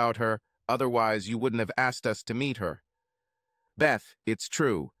care about her, otherwise you wouldn't have asked us to meet her. Beth, it's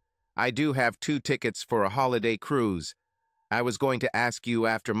true. I do have 2 tickets for a holiday cruise. I was going to ask you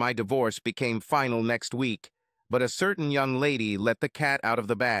after my divorce became final next week, but a certain young lady let the cat out of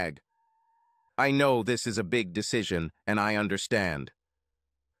the bag. I know this is a big decision, and I understand.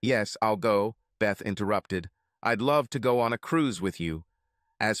 Yes, I'll go, Beth interrupted. I'd love to go on a cruise with you.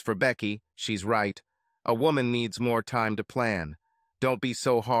 As for Becky, she's right. A woman needs more time to plan. Don't be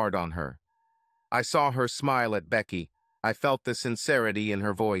so hard on her. I saw her smile at Becky. I felt the sincerity in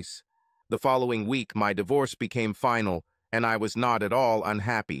her voice. The following week, my divorce became final, and I was not at all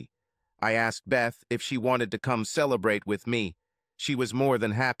unhappy. I asked Beth if she wanted to come celebrate with me. She was more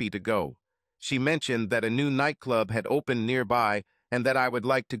than happy to go. She mentioned that a new nightclub had opened nearby and that I would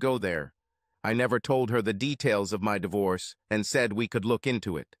like to go there. I never told her the details of my divorce and said we could look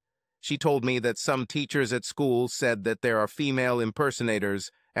into it. She told me that some teachers at school said that there are female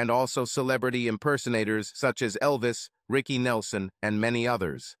impersonators and also celebrity impersonators such as Elvis, Ricky Nelson, and many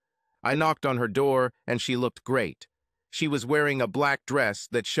others. I knocked on her door and she looked great. She was wearing a black dress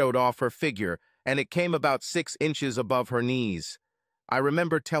that showed off her figure, and it came about 6 inches above her knees. I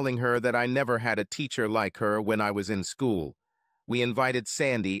remember telling her that I never had a teacher like her when I was in school. We invited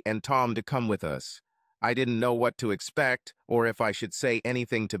Sandy and Tom to come with us. I didn't know what to expect or if I should say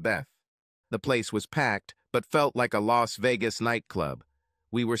anything to Beth. The place was packed, but felt like a Las Vegas nightclub.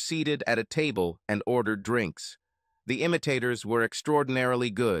 We were seated at a table and ordered drinks. The imitators were extraordinarily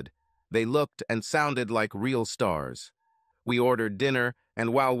good. They looked and sounded like real stars. We ordered dinner,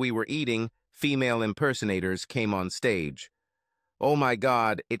 and while we were eating, female impersonators came on stage. Oh my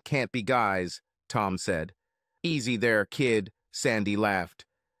God, it can't be guys, Tom said. Easy there, kid, Sandy laughed.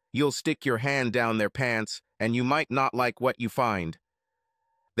 You'll stick your hand down their pants, and you might not like what you find.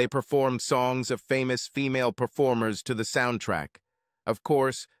 They performed songs of famous female performers to the soundtrack. Of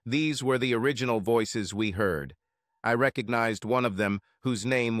course, these were the original voices we heard. I recognized one of them, whose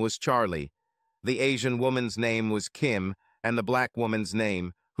name was Charlie. The Asian woman's name was Kim, and the black woman's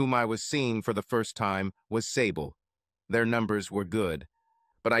name, whom I was seeing for the first time, was Sable. Their numbers were good,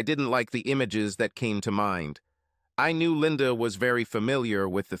 but I didn't like the images that came to mind. I knew Linda was very familiar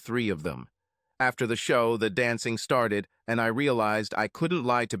with the 3 of them. After the show, the dancing started, and I realized I couldn't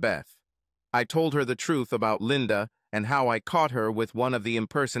lie to Beth. I told her the truth about Linda and how I caught her with one of the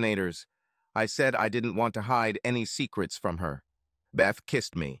impersonators. I said I didn't want to hide any secrets from her. Beth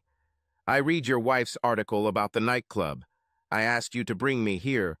kissed me. I read your wife's article about the nightclub. I asked you to bring me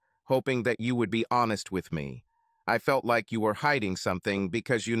here, hoping that you would be honest with me. I felt like you were hiding something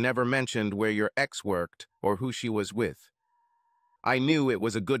because you never mentioned where your ex worked or who she was with. I knew it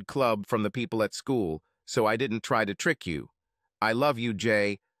was a good club from the people at school, so I didn't try to trick you. I love you,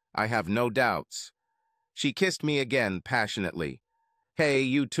 Jay. I have no doubts. She kissed me again passionately. Hey,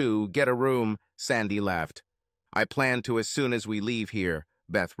 you two, get a room, Sandy laughed. I plan to as soon as we leave here,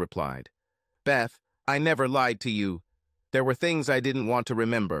 Beth replied. Beth, I never lied to you. There were things I didn't want to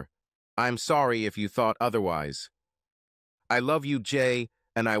remember. I'm sorry if you thought otherwise. I love you, Jay,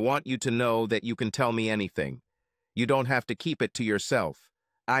 and I want you to know that you can tell me anything. You don't have to keep it to yourself.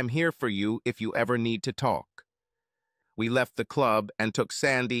 I'm here for you if you ever need to talk. We left the club and took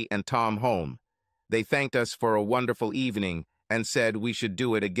Sandy and Tom home. They thanked us for a wonderful evening and said we should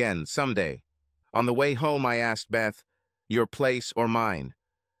do it again someday. On the way home, I asked Beth, your place or mine?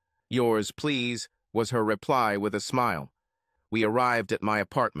 Yours, please. was her reply with a smile. We arrived at my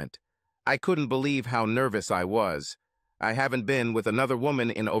apartment. I couldn't believe how nervous I was. I haven't been with another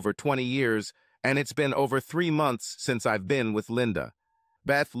woman in over 20 years, and it's been over 3 months since I've been with Linda.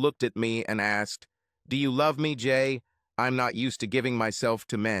 Beth looked at me and asked, "Do you love me, Jay? I'm not used to giving myself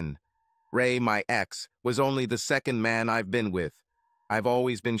to men. Ray, my ex, was only the second man I've been with. I've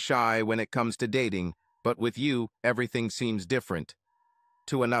always been shy when it comes to dating, but with you, everything seems different."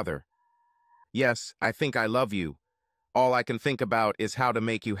 To another, "Yes, I think I love you. All I can think about is how to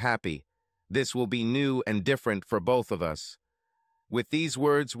make you happy. This will be new and different for both of us." With these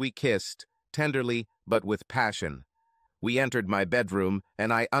words we kissed, tenderly but with passion. We entered my bedroom,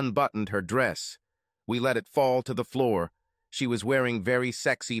 and I unbuttoned her dress. We let it fall to the floor. She was wearing very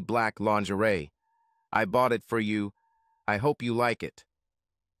sexy black lingerie. "I bought it for you. I hope you like it."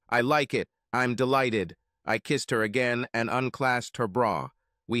 "I like it. I'm delighted." I kissed her again and unclasped her bra.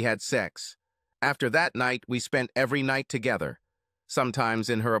 We had sex. After that night, we spent every night together. Sometimes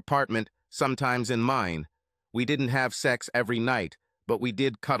in her apartment, sometimes in mine. We didn't have sex every night, but we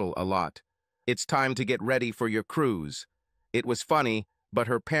did cuddle a lot. "It's time to get ready for your cruise." It was funny, but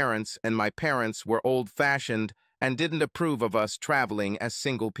her parents and my parents were old-fashioned and didn't approve of us traveling as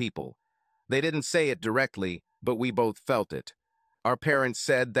single people. They didn't say it directly, but we both felt it. Our parents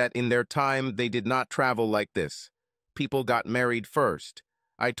said that in their time they did not travel like this. People got married first.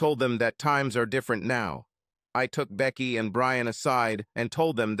 I told them that times are different now. I took Becky and Brian aside and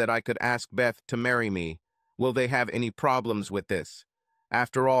told them that I could ask Beth to marry me. Will they have any problems with this?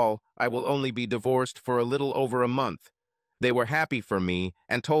 After all, I will only be divorced for a little over a month. They were happy for me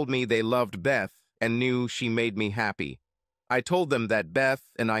and told me they loved Beth and knew she made me happy. I told them that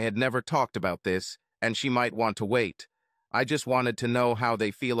Beth and I had never talked about this and she might want to wait. I just wanted to know how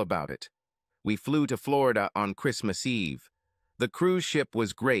they feel about it. We flew to Florida on Christmas Eve. The cruise ship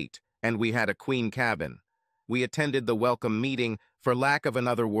was great, and we had a queen cabin. We attended the welcome meeting, for lack of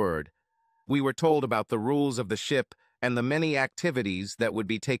another word. We were told about the rules of the ship and the many activities that would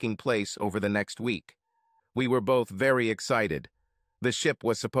be taking place over the next week. We were both very excited. The ship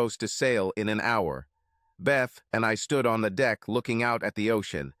was supposed to sail in an hour. Beth and I stood on the deck looking out at the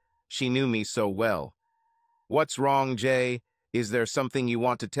ocean. She knew me so well. "What's wrong, Jay? Is there something you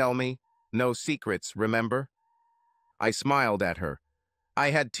want to tell me? No secrets, remember?" I smiled at her.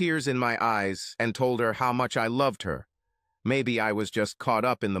 I had tears in my eyes and told her how much I loved her. Maybe I was just caught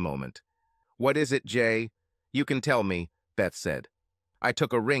up in the moment. "What is it, Jay? You can tell me," Beth said. I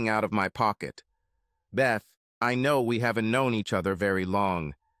took a ring out of my pocket. "Beth, I know we haven't known each other very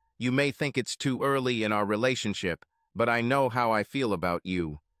long. You may think it's too early in our relationship, but I know how I feel about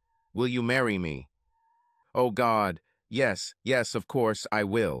you. Will you marry me?" "Oh God, yes, yes, of course I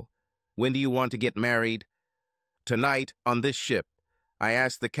will. When do you want to get married?" "Tonight, on this ship. I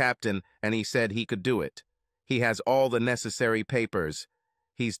asked the captain, and he said he could do it. He has all the necessary papers.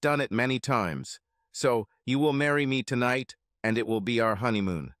 He's done it many times. So, you will marry me tonight, and it will be our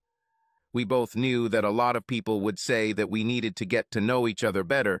honeymoon." We both knew that a lot of people would say that we needed to get to know each other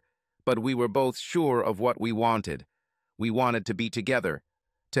better, but we were both sure of what we wanted. We wanted to be together.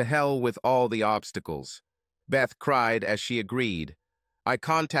 To hell with all the obstacles. Beth cried as she agreed. I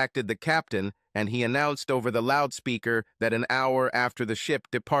contacted the captain, and he announced over the loudspeaker that an hour after the ship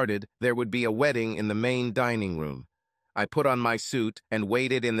departed, there would be a wedding in the main dining room. I put on my suit and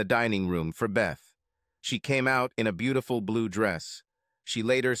waited in the dining room for Beth. She came out in a beautiful blue dress. She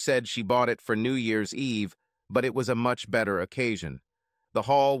later said she bought it for New Year's Eve, but it was a much better occasion. The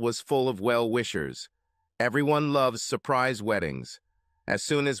hall was full of well-wishers. Everyone loves surprise weddings. As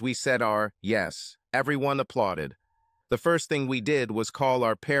soon as we said our yes, everyone applauded. The first thing we did was call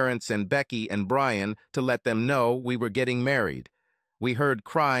our parents and Becky and Brian to let them know we were getting married. We heard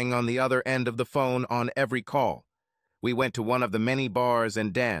crying on the other end of the phone on every call. We went to one of the many bars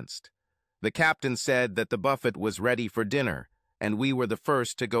and danced. The captain said that the buffet was ready for dinner, and we were the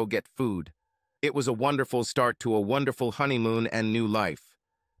first to go get food. It was a wonderful start to a wonderful honeymoon and new life.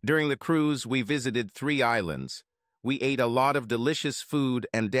 During the cruise, we visited 3 islands. We ate a lot of delicious food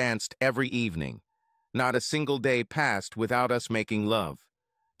and danced every evening. Not a single day passed without us making love.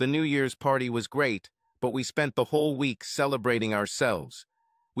 The New Year's party was great, but we spent the whole week celebrating ourselves.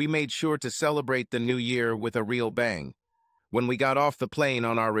 We made sure to celebrate the new year with a real bang. When we got off the plane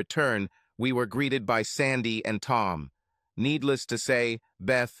on our return, we were greeted by Sandy and Tom. Needless to say,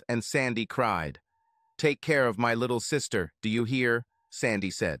 Beth and Sandy cried. "Take care of my little sister, do you hear?"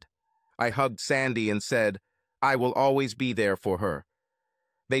 Sandy said. I hugged Sandy and said, "I will always be there for her."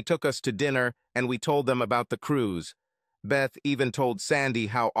 They took us to dinner, and we told them about the cruise. Beth even told Sandy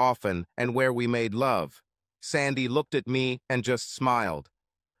how often and where we made love. Sandy looked at me and just smiled.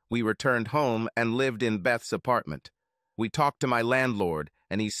 We returned home and lived in Beth's apartment. We talked to my landlord,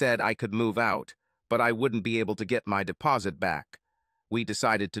 and he said I could move out, but I wouldn't be able to get my deposit back. We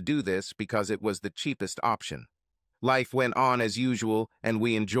decided to do this because it was the cheapest option. Life went on as usual, and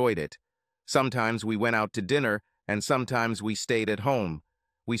we enjoyed it. Sometimes we went out to dinner, and sometimes we stayed at home.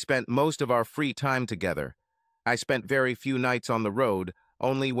 We spent most of our free time together. I spent very few nights on the road,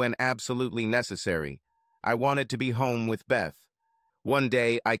 only when absolutely necessary. I wanted to be home with Beth. One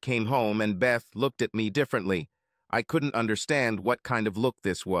day I came home and Beth looked at me differently. I couldn't understand what kind of look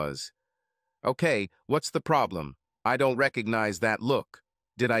this was. "Okay, what's the problem? I don't recognize that look.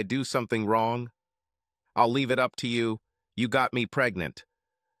 Did I do something wrong?" "I'll leave it up to you. You got me pregnant."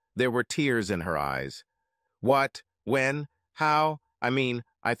 There were tears in her eyes. "What? When? How?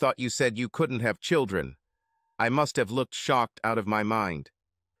 I thought you said you couldn't have children." I must have looked shocked out of my mind.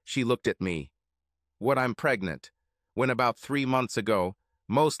 She looked at me. "What, I'm pregnant? When about 3 months ago,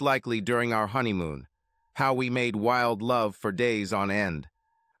 most likely during our honeymoon. How we made wild love for days on end.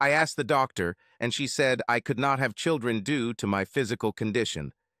 I asked the doctor, and she said I could not have children due to my physical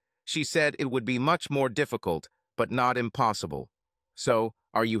condition. She said it would be much more difficult, but not impossible. So,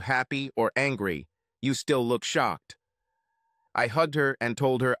 are you happy or angry? You still look shocked." I hugged her and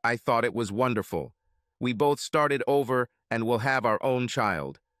told her I thought it was wonderful. We both started over and will have our own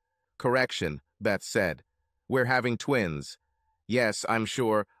child. "Correction," Beth said. "We're having twins." "Yes, I'm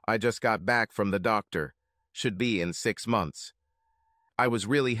sure. I just got back from the doctor. Should be in 6 months." I was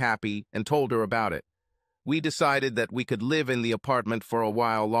really happy and told her about it. We decided that we could live in the apartment for a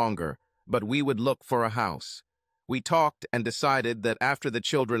while longer, but we would look for a house. We talked and decided that after the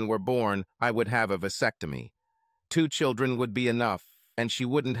children were born, I would have a vasectomy. 2 children would be enough, and she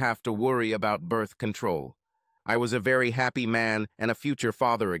wouldn't have to worry about birth control. I was a very happy man and a future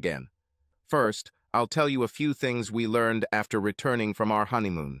father again. First, I'll tell you a few things we learned after returning from our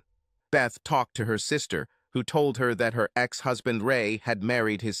honeymoon. Beth talked to her sister, who told her that her ex-husband Ray had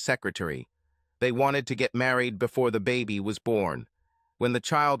married his secretary. They wanted to get married before the baby was born. When the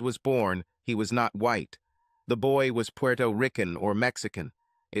child was born, he was not white. The boy was Puerto Rican or Mexican.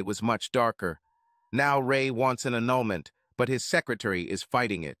 It was much darker. Now Ray wants an annulment, but his secretary is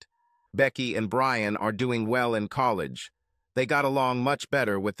fighting it. Becky and Brian are doing well in college. They got along much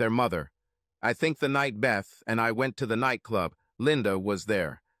better with their mother. I think the night Beth and I went to the nightclub, Linda was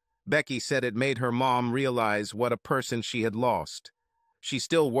there. Becky said it made her mom realize what a person she had lost. She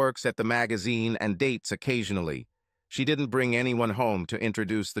still works at the magazine and dates occasionally. She didn't bring anyone home to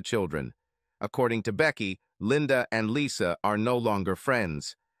introduce the children. According to Becky, Linda and Lisa are no longer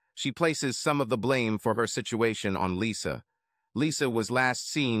friends. She places some of the blame for her situation on Lisa. Lisa was last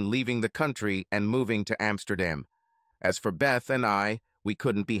seen leaving the country and moving to Amsterdam. As for Beth and I, we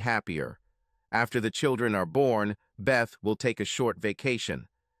couldn't be happier. After the children are born, Beth will take a short vacation.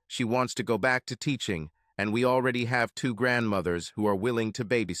 She wants to go back to teaching, and we already have 2 grandmothers who are willing to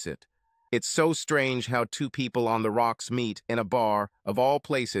babysit. It's so strange how 2 people on the rocks meet in a bar, of all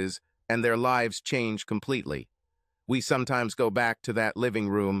places, and their lives change completely. We sometimes go back to that living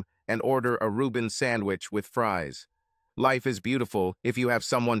room and order a Reuben sandwich with fries. Life is beautiful if you have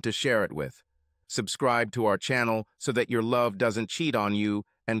someone to share it with. Subscribe to our channel so that your love doesn't cheat on you,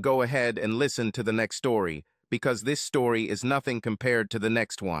 and go ahead and listen to the next story, because this story is nothing compared to the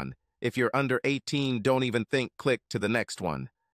next one. If you're under 18, don't even think click to the next one.